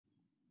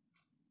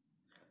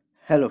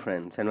Hello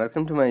friends and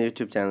welcome to my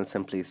YouTube channel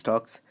Simply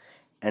Stocks,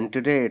 and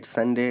today it's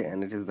Sunday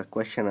and it is the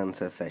question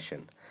answer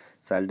session.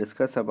 So I'll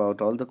discuss about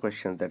all the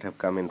questions that have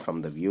come in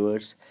from the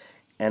viewers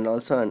and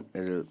also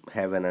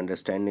have an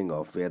understanding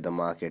of where the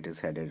market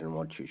is headed and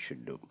what you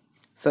should do.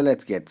 So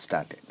let's get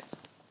started.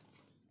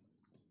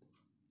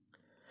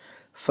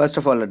 First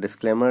of all, a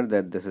disclaimer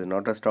that this is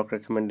not a stock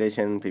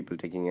recommendation. People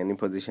taking any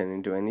position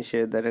into any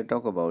share that I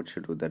talk about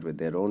should do that with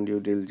their own due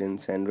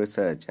diligence and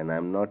research, and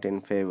I'm not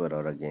in favor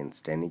or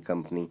against any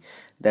company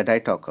that I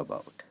talk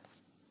about.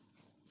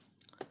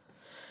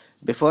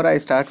 Before I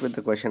start with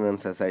the question and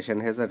answer session,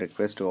 here's a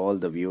request to all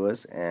the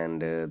viewers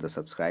and the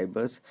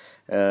subscribers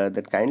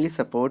that kindly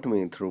support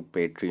me through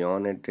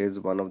Patreon. It is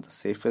one of the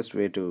safest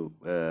way to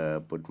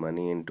put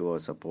money into or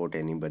support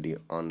anybody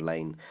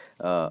online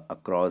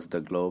across the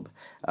globe.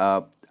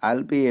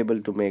 I'll be able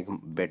to make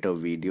better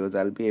videos.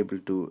 I'll be able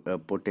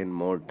to put in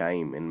more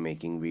time in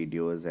making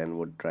videos and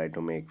would try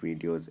to make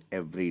videos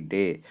every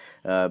day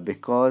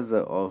because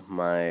of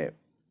my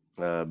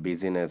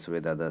busyness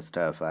with other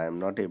stuff. I am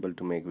not able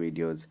to make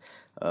videos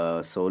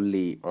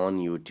solely on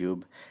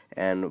YouTube,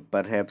 and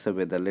perhaps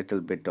with a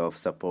little bit of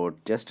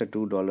support, just a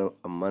 $2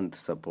 a month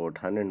support,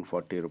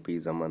 140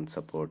 rupees a month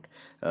support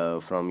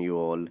from you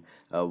all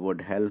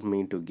would help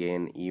me to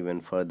gain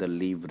even further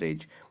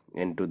leverage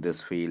into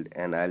this field,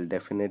 and I'll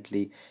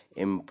definitely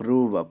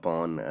improve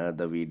upon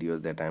the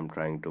videos that I'm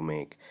trying to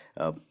make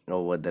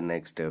over the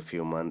next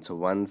few months.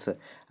 Once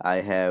I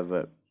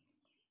have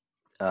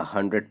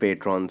 100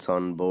 patrons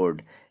on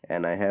board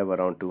and I have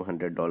around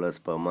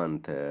 $200 per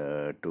month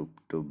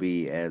to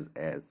be as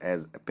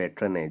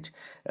patronage,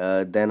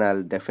 then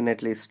I'll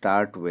definitely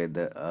start with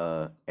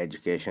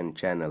education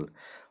channel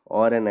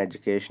or an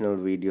educational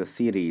video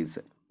series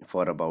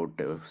for about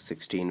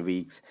 16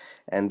 weeks,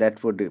 and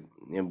that would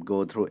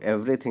go through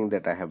everything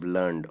that I have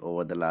learned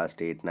over the last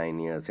 8-9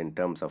 years in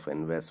terms of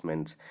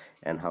investments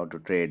and how to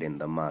trade in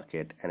the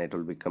market, and it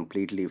will be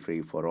completely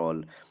free for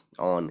all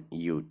on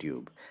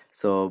YouTube.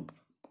 So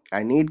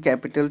I need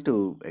capital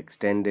to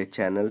extend a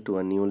channel to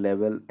a new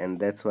level, and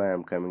that's why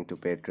I'm coming to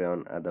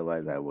Patreon.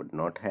 Otherwise, I would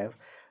not have.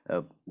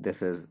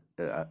 This is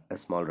a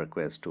small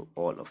request to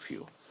all of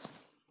you.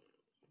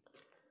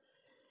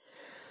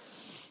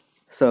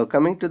 So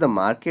coming to the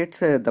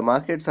markets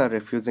are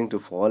refusing to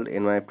fall.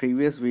 In my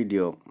previous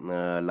video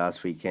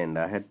last weekend,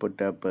 I had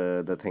put up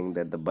the thing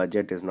that the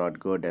budget is not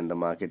good and the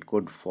market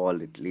could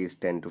fall at least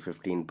 10 to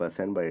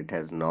 15%, but it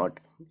has not.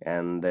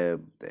 And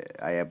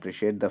I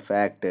appreciate the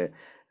fact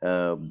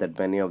that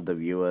many of the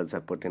viewers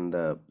have put in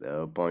the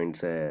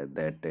points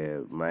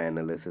that my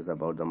analysis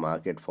about the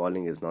market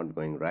falling is not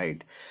going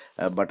right.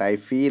 But I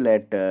feel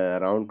at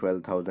around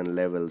 12,000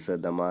 levels,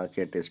 the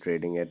market is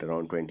trading at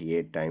around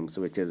 28 times,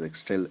 which is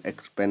still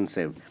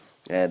expensive.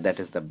 That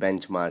is the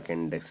benchmark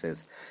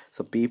indexes.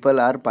 So people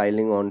are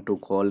piling on to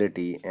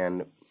quality,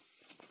 and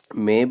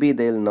maybe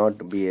they'll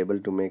not be able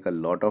to make a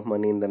lot of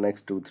money in the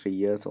next 2-3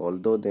 years,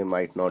 although they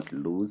might not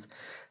lose.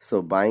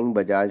 So buying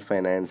Bajaj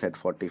Finance at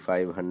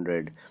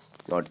 4,500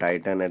 or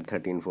Titan at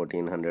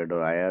 13-1400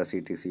 or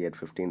IRCTC at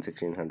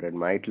 15-1600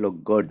 might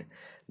look good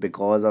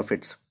because of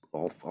its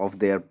of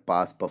their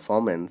past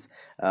performance,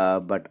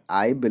 but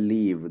I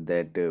believe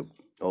that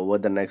over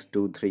the next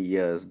 2-3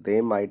 years they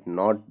might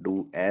not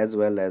do as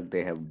well as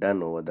they have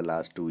done over the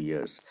last 2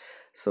 years.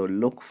 So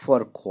look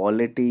for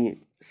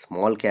quality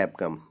small cap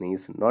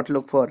companies, not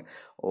look for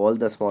all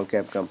the small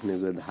cap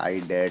companies with high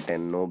debt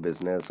and no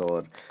business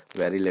or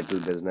very little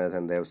business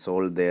and they have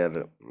sold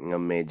their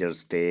major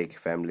stake,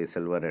 family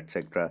silver,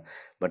 etc.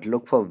 But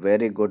look for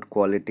very good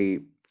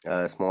quality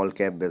small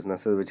cap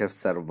businesses which have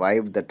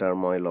survived the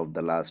turmoil of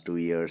the last 2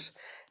 years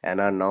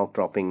and are now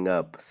propping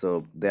up.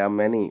 So there are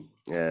many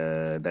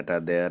that are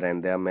there,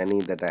 and there are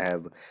many that I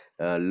have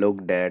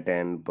looked at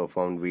and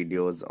performed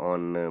videos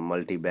on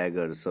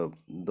multi-baggers. So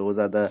those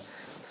are the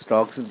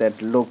stocks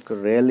that look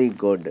really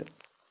good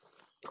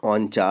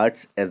on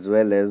charts as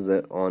well as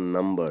on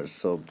numbers.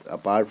 So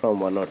apart from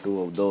one or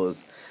two of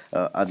those,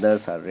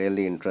 others are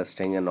really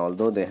interesting, and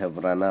although they have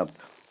run up,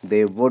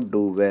 they would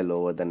do well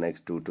over the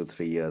next 2 to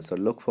 3 years. So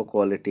look for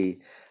quality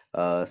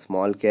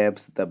small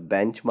caps. The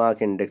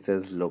benchmark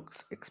indexes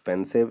looks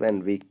expensive,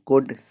 and we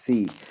could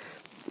see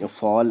a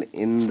fall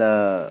in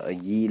the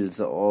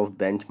yields of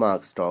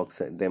benchmark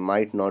stocks. They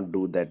might not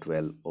do that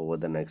well over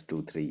the next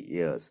 2-3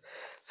 years.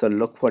 So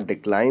look for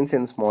declines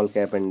in small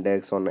cap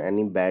index on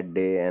any bad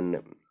day,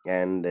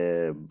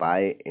 and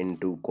buy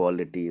into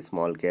quality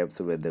small caps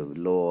with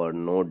low or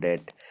no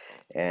debt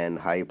and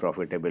high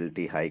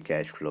profitability, high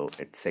cash flow,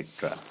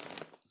 etc.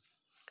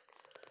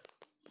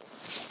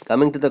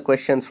 Coming to the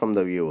questions from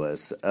the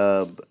viewers,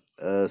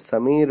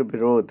 Samir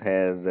Birod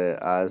has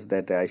asked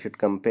that I should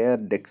compare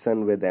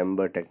Dixon with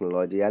Ember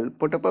Technology. I'll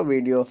put up a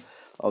video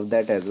of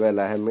that as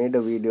well. I have made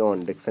a video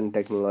on Dixon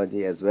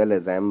Technology as well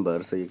as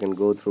Ember, so you can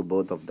go through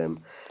both of them.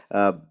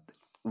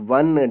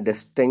 One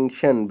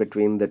distinction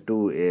between the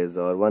two is,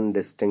 or one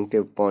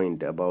distinctive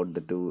point about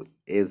the two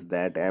is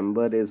that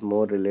Ember is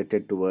more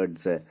related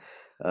towards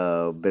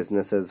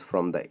businesses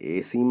from the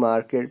AC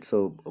market.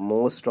 So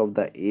most of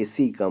the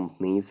AC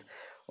companies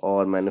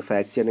or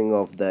manufacturing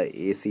of the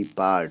AC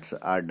parts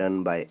are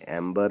done by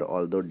Amber,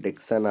 although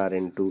Dixon are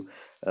into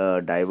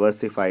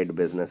diversified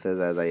businesses,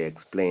 as I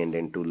explained,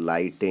 into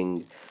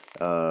lighting,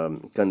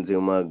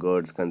 consumer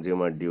goods,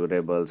 consumer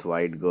durables,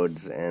 white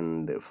goods,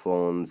 and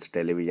phones,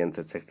 televisions,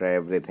 etc.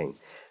 Everything.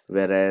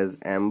 Whereas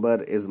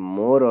Amber is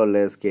more or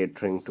less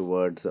catering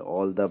towards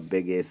all the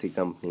big AC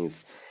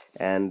companies,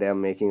 and they are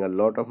making a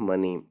lot of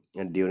money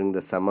during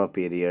the summer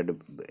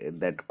period.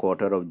 That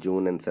quarter of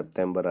June and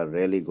September are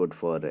really good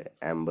for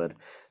Amber,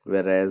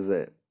 whereas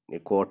a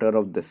quarter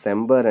of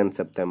December and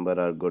September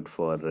are good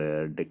for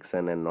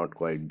Dixon and not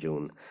quite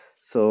June.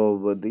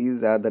 So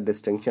these are the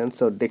distinctions.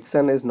 So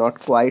Dixon is not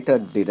quite a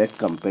direct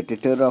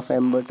competitor of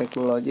Amber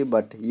Technology,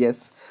 but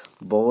yes,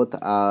 both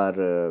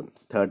are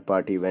third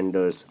party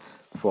vendors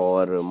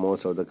for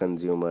most of the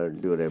consumer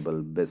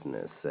durable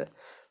business.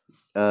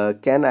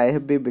 Can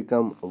IFB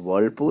become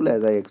Whirlpool,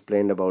 as I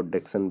explained about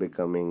Dixon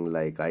becoming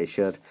like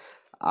Aisher?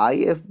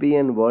 IFB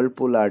and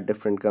Whirlpool are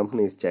different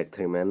companies, Jack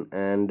Threeman,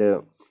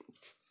 and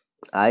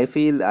I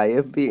feel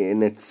IFB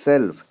in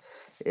itself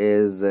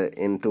is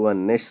into a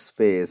niche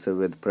space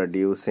with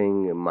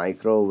producing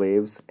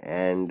microwaves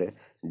and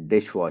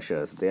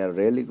dishwashers. They are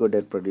really good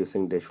at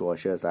producing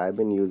dishwashers. I've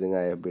been using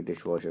IFB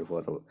dishwasher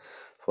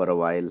for a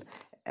while,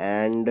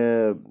 and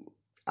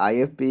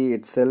IFB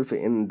itself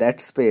in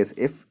that space.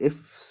 If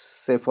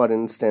say for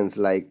instance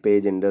like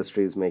Page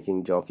Industries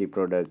making jockey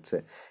products,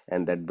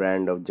 and that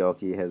brand of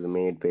jockey has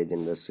made Page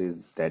Industries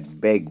that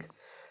big.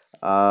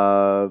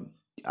 uh,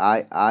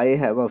 I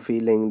have a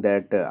feeling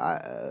that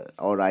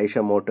or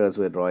Aisha Motors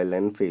with Royal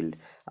Enfield.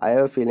 I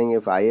have a feeling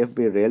if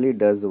IFB really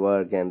does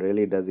work and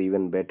really does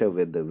even better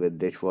with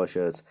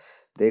dishwashers,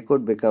 they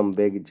could become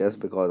big just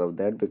because of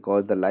that.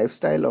 Because the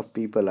lifestyle of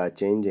people are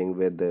changing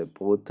with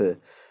both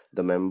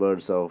the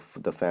members of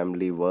the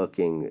family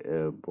working,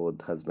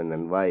 both husband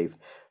and wife.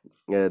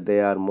 They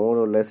are more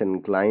or less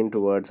inclined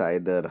towards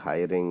either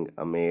hiring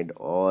a maid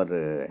or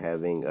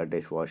having a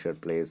dishwasher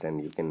placed,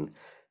 and you can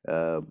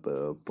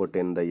put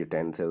in the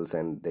utensils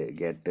and they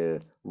get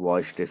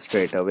washed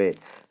straight away,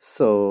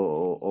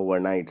 so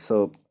overnight.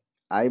 So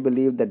I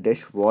believe the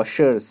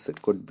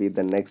dishwashers could be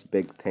the next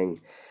big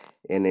thing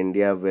in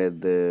India,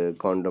 with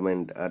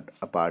condominium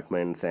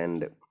apartments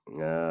and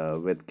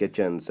with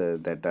kitchens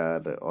that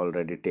are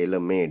already tailor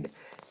made,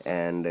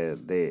 and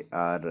they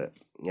are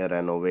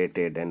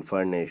renovated and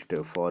furnished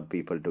for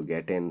people to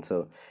get in.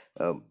 So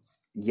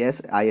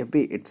yes,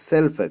 IFB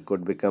itself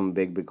could become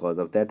big because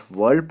of that.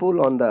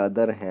 Whirlpool, on the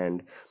other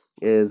hand,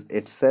 is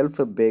itself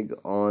big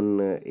on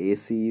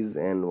ACs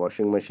and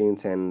washing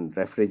machines and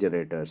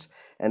refrigerators,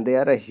 and they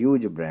are a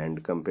huge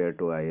brand compared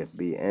to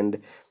IFB,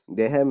 and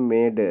they have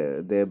made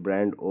their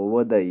brand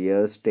over the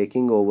years,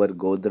 taking over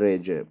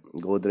Godrej,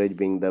 Godrej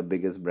being the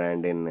biggest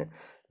brand in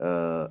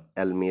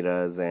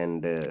almiras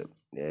and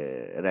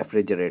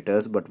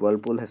refrigerators. But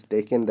Whirlpool has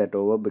taken that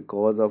over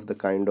because of the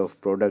kind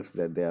of products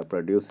that they are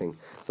producing.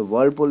 So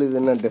Whirlpool is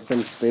in a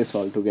different space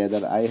altogether.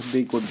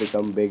 IFB could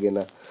become big in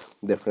a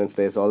different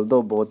space,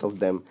 although both of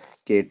them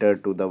cater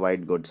to the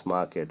white goods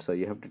market. So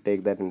you have to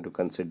take that into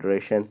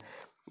consideration.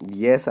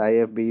 Yes,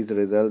 IFB's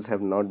results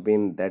have not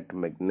been that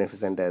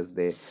magnificent as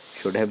they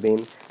should have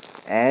been,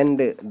 and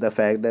the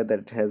fact that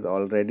it has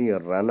already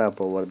run up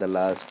over the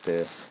last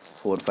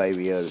 4 5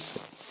 years,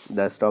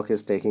 the stock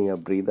is taking a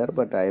breather.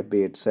 But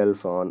IFB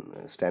itself on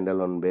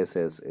standalone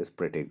basis is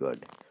pretty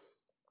good.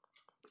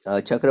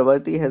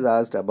 Chakravarti has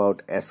asked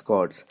about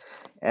escorts.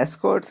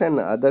 Escorts and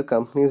other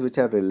companies which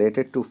are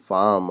related to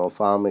farm or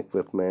farm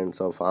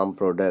equipments or farm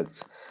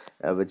products,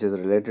 which is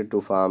related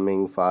to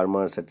farming,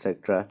 farmers,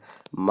 etc.,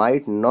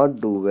 might not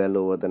do well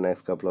over the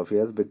next couple of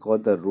years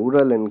because the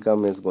rural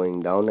income is going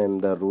down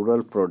and the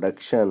rural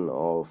production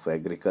of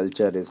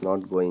agriculture is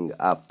not going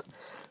up.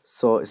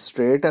 So,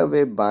 straight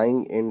away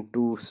buying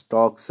into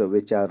stocks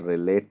which are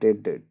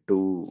related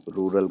to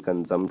rural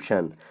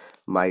consumption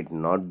might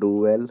not do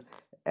well.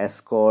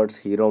 Escorts,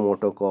 Hero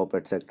Motocorp,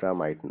 etc.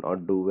 might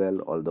not do well,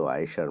 although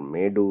Eicher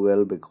may do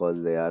well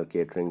because they are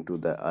catering to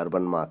the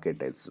urban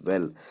market as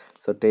well.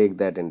 So take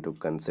that into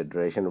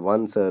consideration.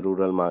 Once a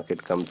rural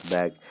market comes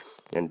back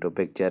into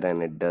picture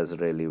and it does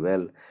really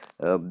well,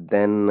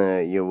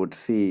 then you would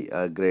see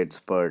a great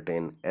spurt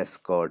in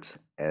escorts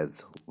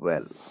as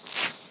well.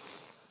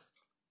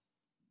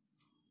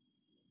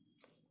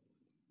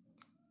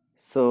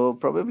 So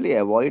probably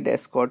avoid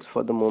escorts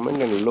for the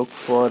moment and look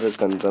for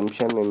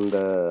consumption in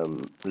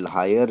the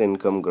higher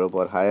income group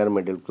or higher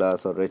middle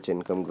class or rich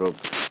income group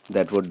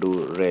that would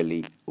do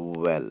really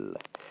well.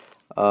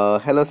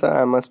 Hello sir,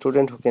 I'm a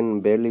student who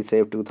can barely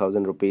save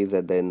 2000 rupees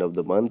at the end of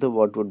the month.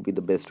 What would be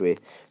the best way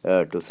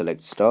to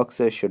select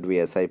stocks? Should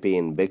we SIP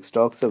in big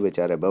stocks which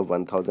are above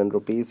 1000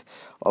 rupees,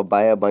 or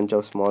buy a bunch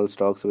of small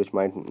stocks which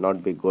might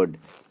not be good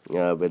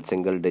with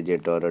single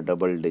digit or a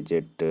double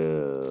digit,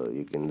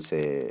 you can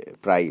say,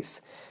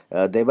 price?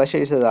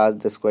 Debashish has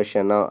asked this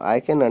question. Now, I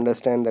can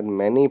understand that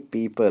many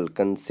people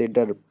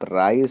consider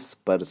price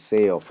per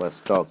se of a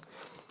stock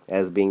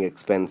as being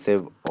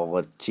expensive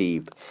or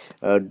cheap.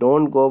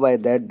 Don't go by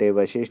that,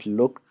 Devashish.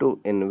 Look to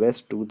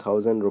invest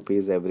 2000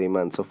 rupees every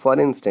month. So for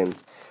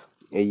instance,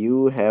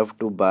 you have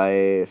to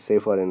buy, say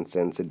for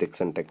instance,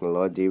 Dixon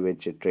Technology,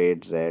 which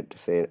trades at,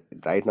 say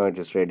right now it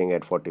is trading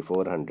at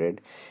 4400,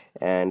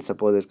 and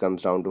suppose it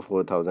comes down to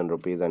 4000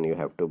 rupees and you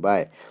have to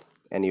buy,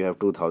 and you have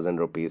 2000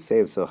 rupees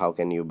saved. So how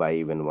can you buy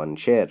even one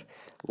share?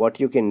 What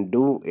you can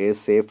do is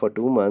save for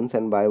 2 months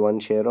and buy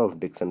one share of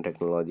Dixon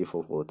Technology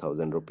for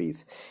 4000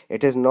 rupees.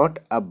 It is not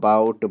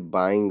about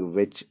buying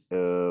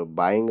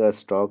a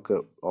stock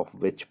of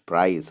which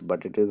price,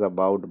 but it is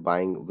about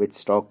buying which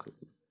stock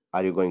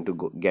are you going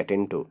to get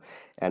into,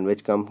 and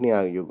which company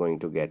are you going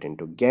to get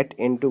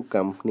into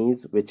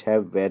companies which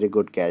have very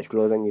good cash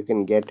flows, and you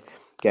can get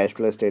cash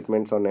flow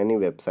statements on any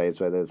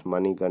websites, whether it's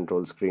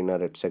Moneycontrol,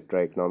 Screener,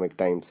 etc., Economic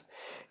Times.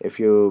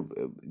 If you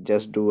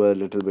just do a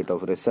little bit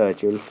of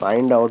research, you'll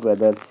find out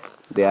whether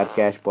they are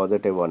cash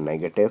positive or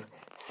negative.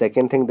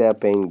 Second thing, they are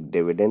paying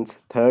dividends.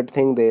 Third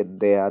thing,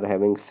 they are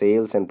having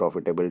sales and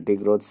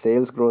profitability growth.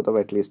 Sales growth of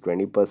at least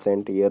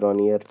 20% year on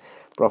year,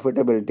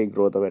 profitability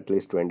growth of at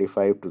least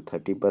 25 to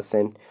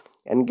 30%,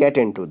 and get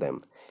into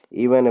them.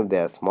 Even if they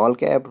are small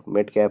cap,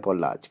 mid cap, or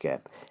large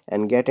cap,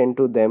 and get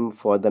into them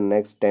for the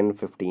next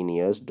 10-15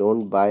 years.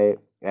 Don't buy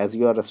as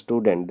you are a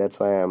student. That's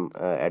why I'm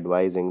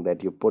advising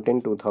that you put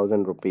in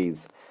 2000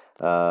 rupees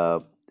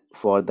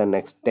for the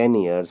next 10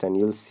 years, and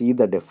you'll see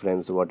the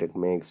difference what it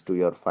makes to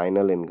your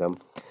final income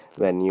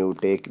when you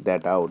take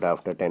that out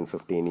after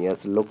 10-15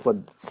 years. Look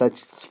for such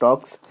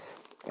stocks,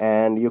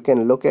 and you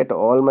can look at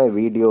all my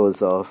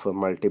videos of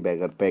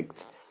multi-bagger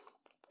picks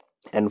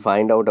and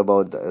find out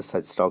about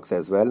such stocks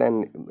as well.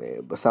 And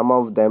some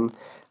of them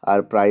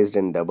are priced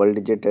in double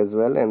digit as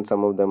well, and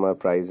some of them are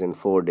priced in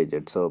 4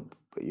 digit. So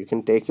you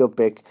can take your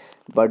pick,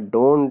 but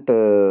don't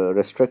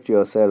restrict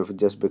yourself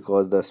just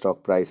because the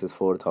stock price is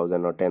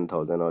 4000 or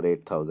 10,000 or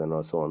 8000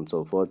 or so on and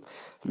so forth.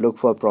 Look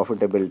for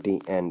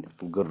profitability and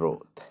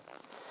growth.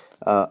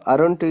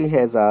 Arun T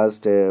has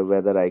asked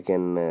whether I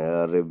can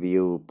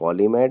review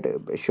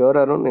Polymed. Sure,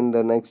 Arun. In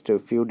the next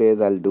few days,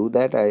 I'll do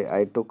that.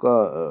 I took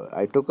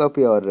up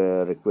your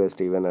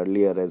request even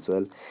earlier as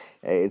well.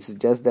 It's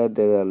just that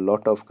there are a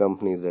lot of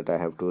companies that I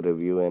have to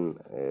review, and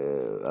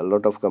a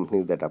lot of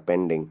companies that are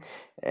pending,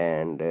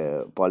 and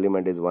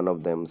Polymed is one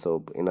of them.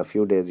 So in a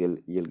few days,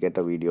 you'll get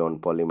a video on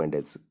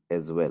Polymed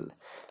as well.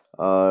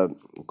 Uh,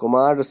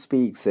 Kumar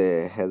Speaks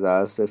has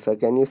asked, Sir,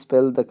 can you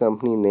spell the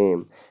company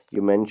name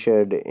you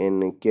mentioned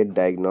in kit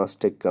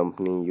diagnostic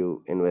company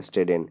you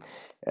invested in?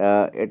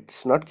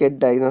 It's not kit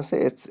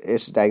diagnostic,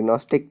 it's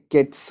diagnostic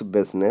kits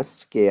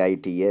business,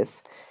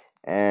 KITS.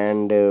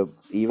 And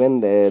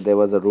even there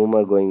was a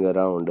rumor going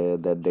around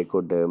that they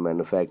could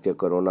manufacture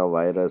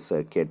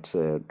coronavirus kits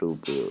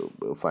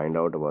to find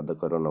out about the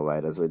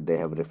coronavirus, which they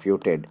have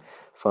refuted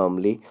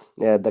firmly.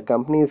 The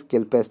company is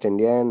Killpest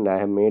India, and I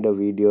have made a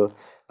video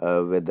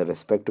with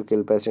respect to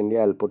Killpest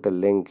India. I'll put a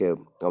link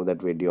of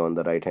that video on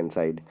the right hand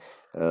side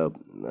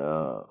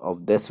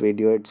of this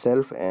video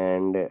itself,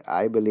 and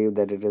I believe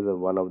that it is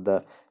one of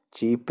the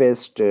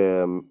cheapest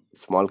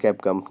small cap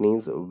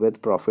companies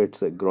with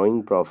profits,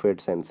 growing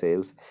profits and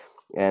sales,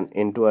 and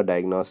into a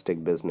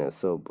diagnostic business.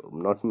 So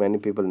not many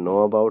people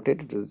know about it.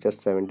 It is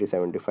just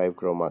 70-75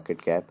 crore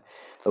market cap.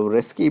 A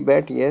risky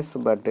bet, yes,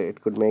 but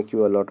it could make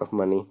you a lot of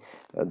money.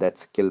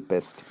 That's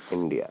Killpest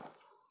India.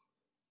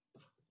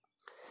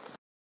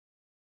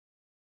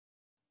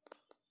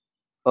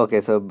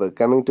 Okay, so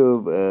coming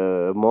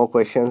to more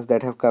questions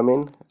that have come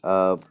in.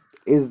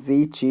 Is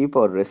Z cheap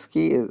or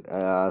risky?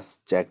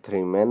 Asked Jack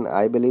Threeman.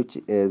 I believe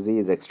Z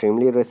is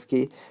extremely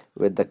risky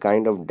with the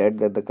kind of debt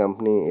that the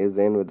company is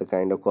in, with the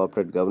kind of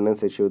corporate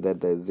governance issue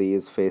that the Z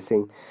is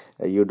facing.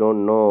 You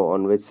don't know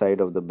on which side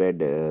of the bed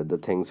the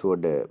things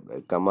would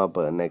come up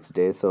next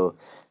day. So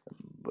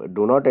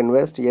do not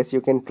invest. Yes, you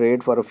can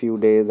trade for a few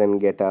days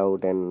and get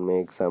out and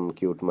make some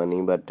cute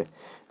money, but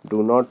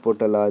do not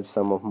put a large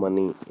sum of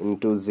money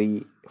into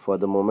Z for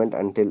the moment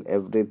until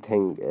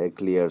everything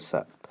clears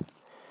up.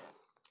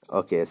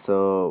 Okay,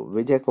 so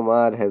Vijay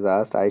Kumar has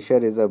asked,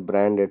 Eicher is a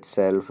brand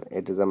itself.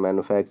 It is a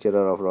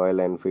manufacturer of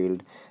Royal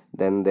Enfield.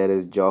 Then there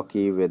is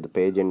Jockey with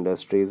Page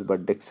Industries,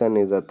 but Dixon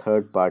is a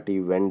third party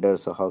vendor.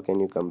 So how can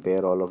you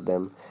compare all of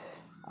them?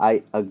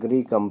 I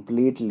agree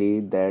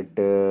completely that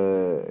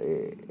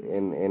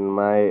in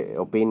my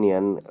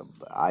opinion,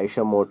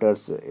 Aisha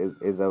Motors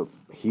is a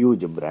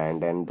huge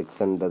brand, and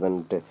Dixon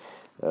doesn't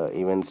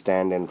even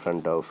stand in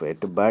front of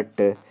it. But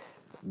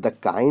the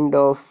kind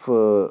of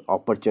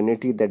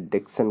opportunity that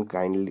Dixon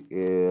kindly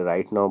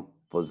right now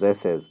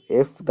possesses,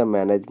 if the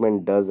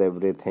management does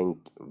everything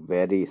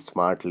very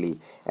smartly,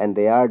 and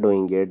they are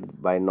doing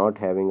it by not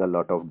having a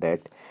lot of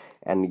debt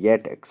and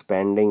yet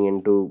expanding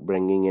into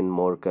bringing in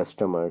more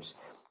customers,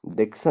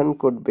 Dixon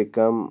could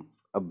become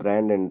a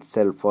brand in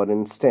itself. For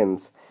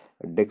instance,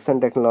 Dixon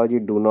Technology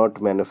do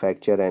not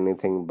manufacture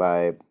anything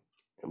by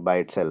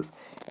itself,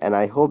 and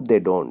I hope they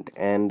don't,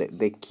 and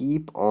they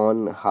keep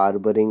on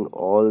harboring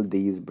all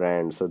these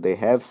brands. So they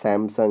have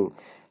Samsung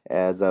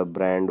as a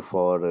brand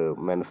for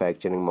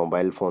manufacturing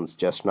mobile phones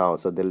just now.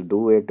 So they'll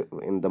do it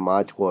in the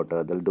March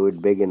quarter. They'll do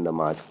it big in the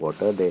March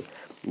quarter. They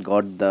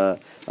got the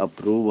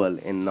approval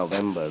in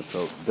November.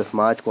 So this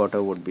March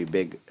quarter would be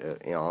big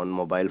on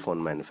mobile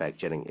phone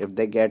manufacturing. If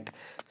they get,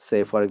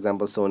 say, for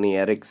example, Sony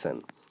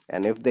Ericsson,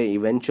 and if they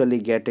eventually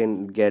get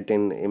in,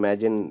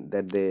 imagine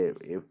that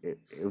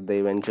if they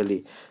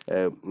eventually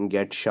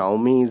get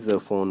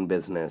Xiaomi's phone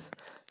business,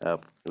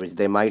 which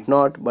they might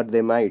not, but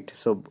they might.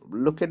 So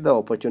look at the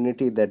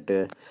opportunity that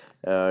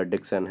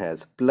Dixon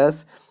has.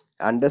 Plus,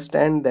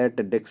 understand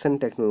that Dixon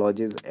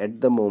Technologies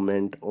at the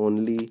moment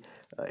only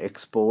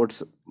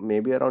exports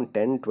maybe around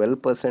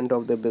 10-12%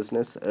 of the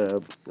business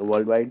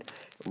worldwide.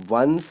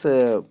 Once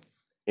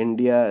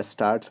India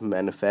starts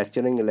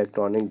manufacturing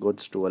electronic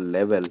goods to a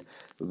level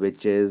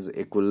which is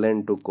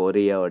equivalent to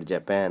Korea or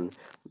Japan,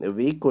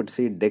 we could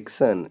see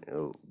Dixon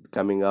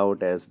coming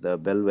out as the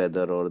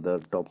bellwether or the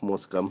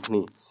topmost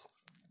company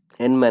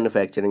in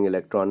manufacturing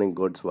electronic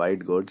goods, white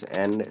goods,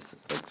 and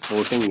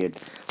exporting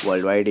it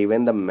worldwide.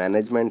 Even the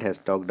management has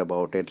talked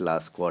about it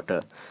last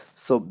quarter.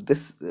 So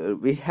this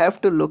we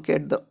have to look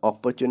at the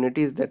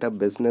opportunities that a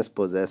business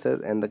possesses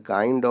and the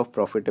kind of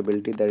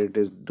profitability that it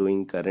is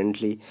doing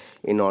currently.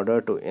 In order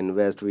to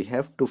invest, we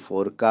have to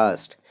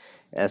forecast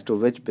as to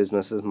which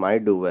businesses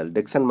might do well.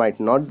 Dixon might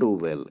not do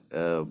well,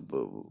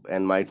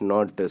 and might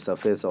not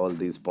surface all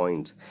these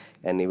points,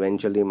 and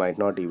eventually might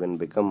not even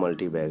become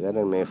multi-bagger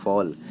and may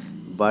fall.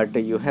 But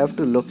you have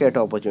to look at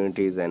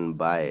opportunities and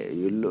buy.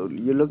 You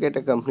look at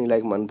a company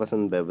like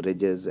Manpasand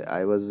Beverages.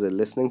 I was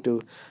listening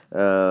to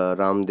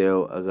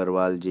Ramdev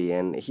Agarwal ji,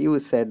 and he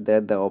said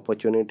that the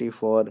opportunity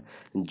for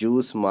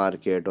juice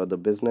market or the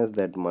business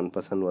that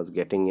Manpasand was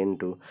getting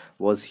into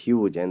was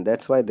huge, and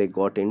that's why they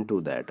got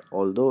into that,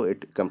 although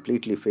it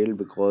completely failed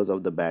because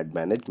of the bad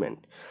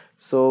management.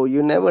 So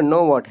you never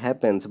know what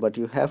happens, but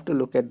you have to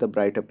look at the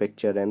brighter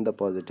picture and the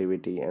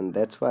positivity, and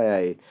that's why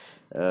I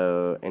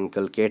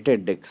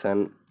inculcated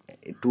Dixon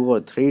 2 or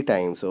 3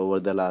 times over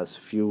the last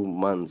few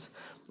months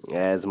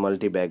as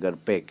multi-bagger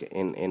pick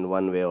in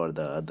one way or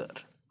the other.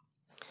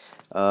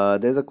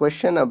 There's a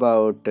question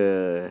about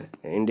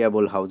India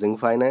Bull Housing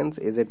Finance.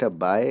 Is it a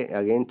buy?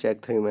 Again,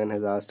 Check 3 Man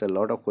has asked a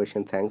lot of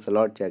questions. Thanks a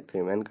lot, Check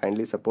 3 Man.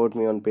 Kindly support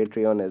me on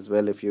Patreon as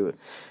well if you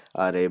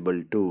are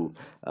able to.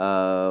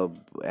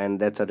 And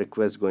that's a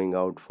request going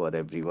out for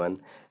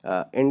everyone.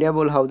 India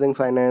Bull Housing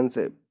Finance.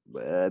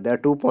 There are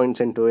 2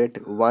 points into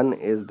it. One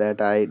is that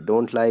I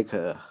don't like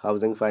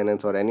housing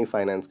finance or any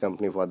finance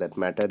company for that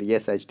matter.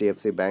 Yes,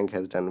 HDFC Bank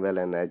has done well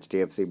and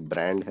HDFC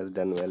brand has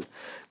done well.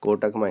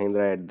 Kotak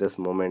Mahindra at this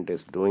moment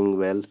is doing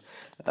well.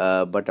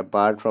 But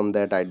apart from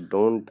that, I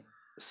don't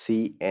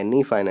see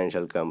any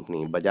financial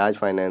company. Bajaj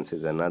Finance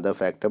is another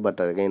factor, but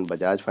again,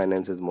 Bajaj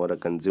Finance is more a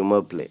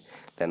consumer play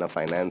than a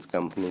finance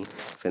company,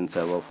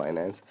 FinServo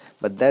Finance.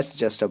 But that's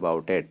just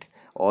about it.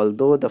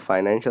 Although the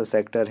financial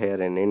sector here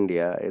in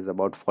India is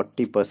about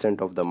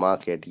 40% of the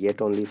market,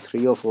 yet only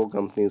 3 or 4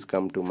 companies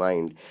come to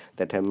mind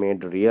that have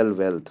made real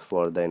wealth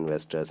for the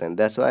investors, and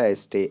that's why I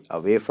stay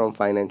away from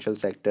financial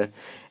sector.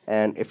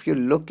 And if you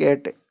look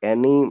at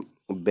any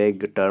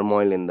big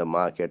turmoil in the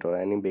market or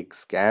any big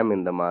scam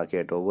in the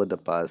market over the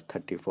past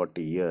 30-40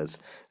 years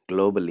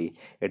globally,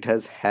 it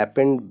has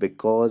happened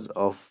because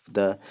of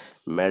the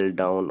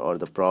meltdown or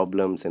the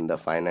problems in the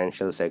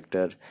financial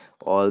sector,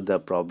 all the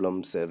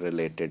problems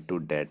related to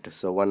debt.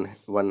 So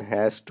one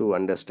has to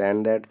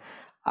understand that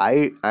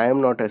I am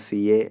not a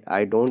CA.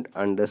 I don't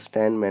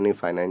understand many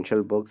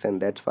financial books,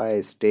 and that's why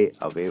I stay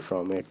away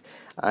from it.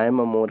 I am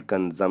a more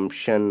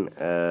consumption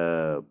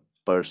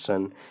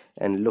person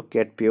and look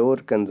at pure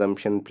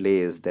consumption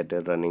plays that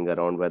are running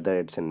around, whether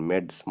it's in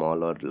mid,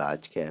 small, or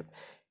large cap,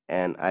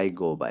 and I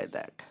go by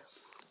that.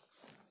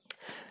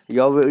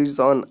 Your views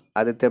on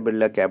Aditya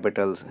Birla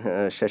Capital's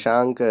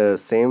Shashank,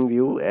 same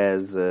view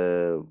as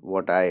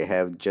what I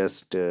have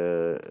just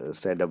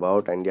said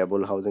about India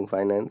Bull Housing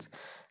Finance.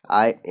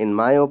 In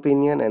my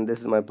opinion, and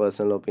this is my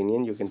personal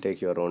opinion, you can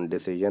take your own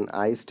decision.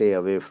 I stay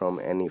away from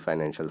any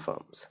financial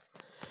firms.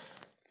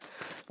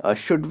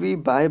 Should we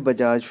buy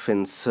Bajaj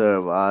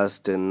Finserv?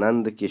 Asked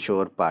Nand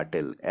Kishore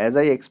Patil. As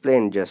I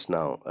explained just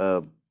now,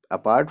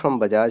 apart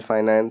from Bajaj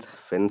Finance,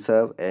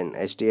 Finserv, and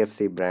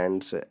HDFC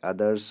brands,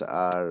 others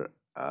are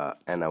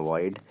an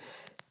avoid.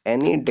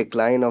 Any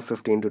decline of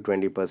 15 to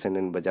 20%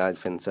 in Bajaj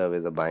Finserv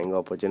is a buying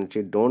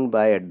opportunity. Don't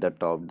buy at the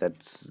top.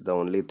 That's the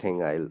only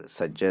thing I'll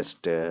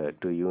suggest to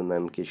you,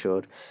 Nand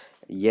Kishore.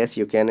 Yes,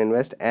 you can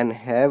invest and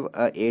have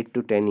a 8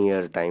 to 10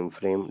 year time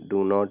frame.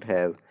 Do not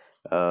have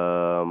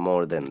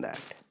more than that.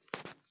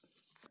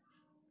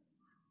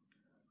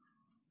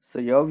 So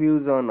your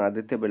views on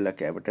Aditya Birla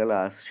Capital,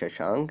 asks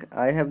Shashank.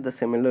 I have the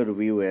similar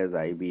view as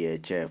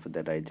IBHF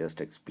that I just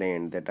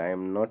explained, that I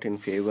am not in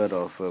favor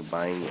of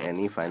buying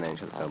any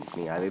financial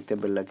company. Aditya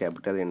Birla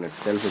Capital in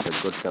itself is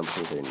a good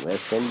company to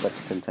invest in, but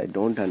since I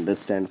don't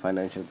understand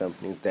financial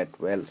companies that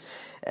well,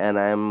 and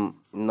I am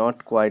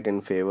not quite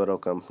in favor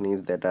of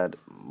companies that are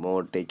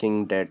more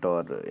taking debt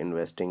or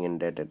investing in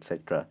debt,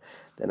 etc.,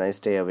 then I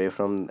stay away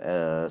from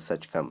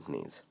such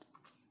companies.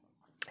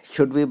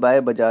 Should we buy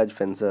Bajaj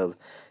Finserv?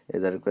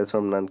 Is a request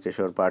from Nand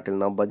Kishore Patil.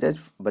 Now,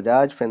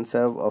 Bajaj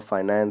Finserv of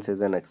finance is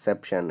an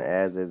exception,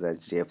 as is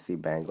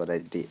HDFC Bank or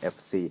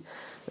HDFC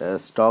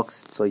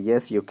stocks. So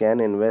yes, you can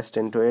invest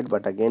into it,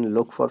 but again,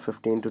 look for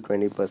 15 to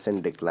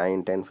 20%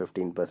 decline,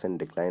 10-15%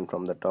 decline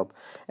from the top,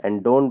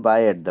 and don't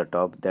buy at the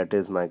top. That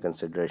is my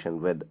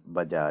consideration with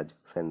Bajaj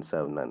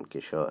Finserv, Nand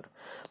Kishore.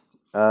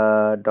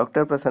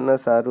 Dr. Prasanna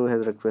Saru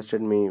has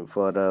requested me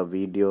for a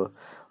video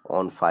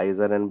on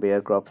Pfizer and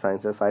Bayer Crop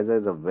Sciences. Pfizer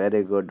is a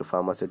very good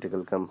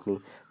pharmaceutical company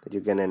that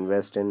you can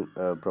invest in,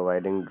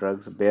 providing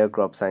drugs. Bayer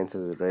Crop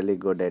Sciences is really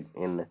good at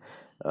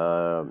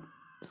uh,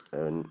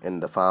 in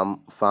the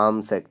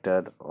farm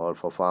sector, or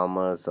for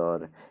farmers,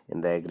 or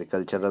in the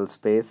agricultural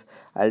space.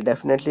 I'll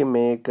definitely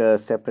make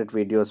separate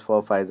videos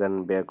for Pfizer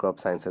and Bayer Crop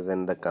Sciences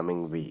in the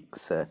coming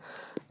weeks.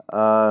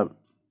 Uh,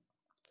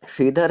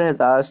 Sridhar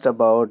has asked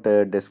about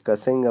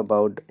discussing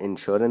about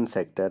insurance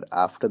sector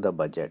after the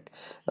budget.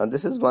 Now,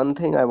 this is one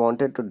thing I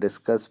wanted to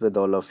discuss with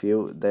all of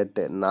you,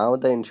 that now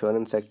the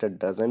insurance sector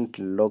doesn't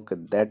look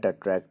that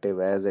attractive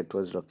as it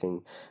was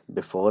looking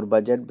before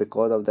budget,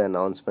 because of the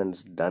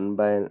announcements done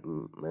by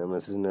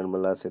Mrs.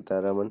 Nirmala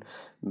Sitharaman.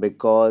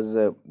 Because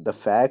the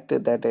fact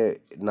that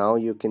now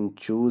you can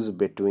choose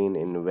between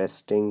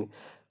investing,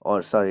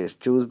 or sorry,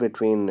 choose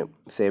between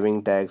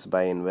saving tax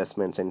by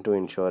investments into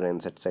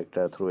insurance,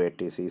 etc., through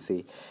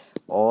ATCC,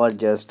 or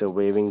just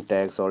waiving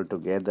tax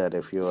altogether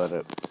if you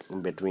are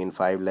between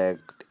 5 lakh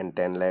and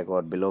 10 lakh,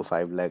 or below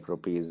 5 lakh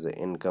rupees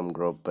income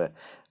group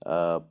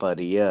per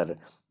year.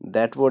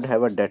 That would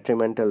have a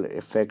detrimental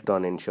effect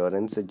on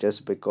insurance,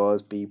 just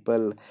because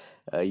people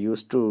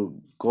used to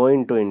go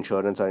into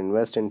insurance or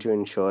invest into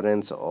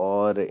insurance,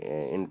 or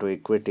into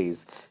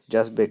equities,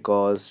 just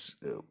because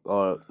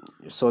or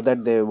so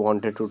that they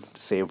wanted to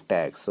save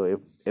tax. So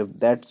if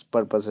that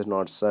purpose is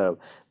not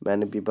served,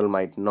 many people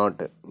might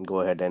not go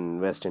ahead and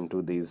invest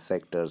into these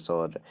sectors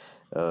or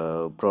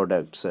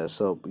products.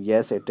 So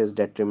yes, it is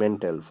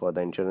detrimental for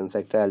the insurance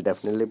sector. I'll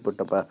definitely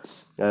put up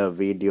a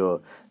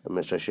video,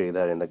 Mr.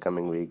 Sridhar, in the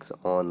coming weeks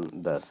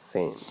on the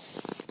same.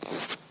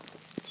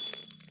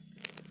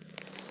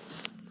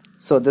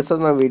 So this was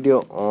my video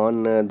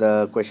on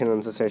the question and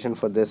answer session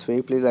for this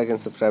week. Please like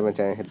and subscribe my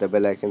channel, hit the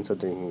bell icon so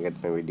that you can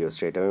get my video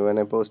straight away when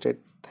I post it.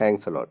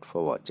 Thanks a lot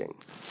for watching.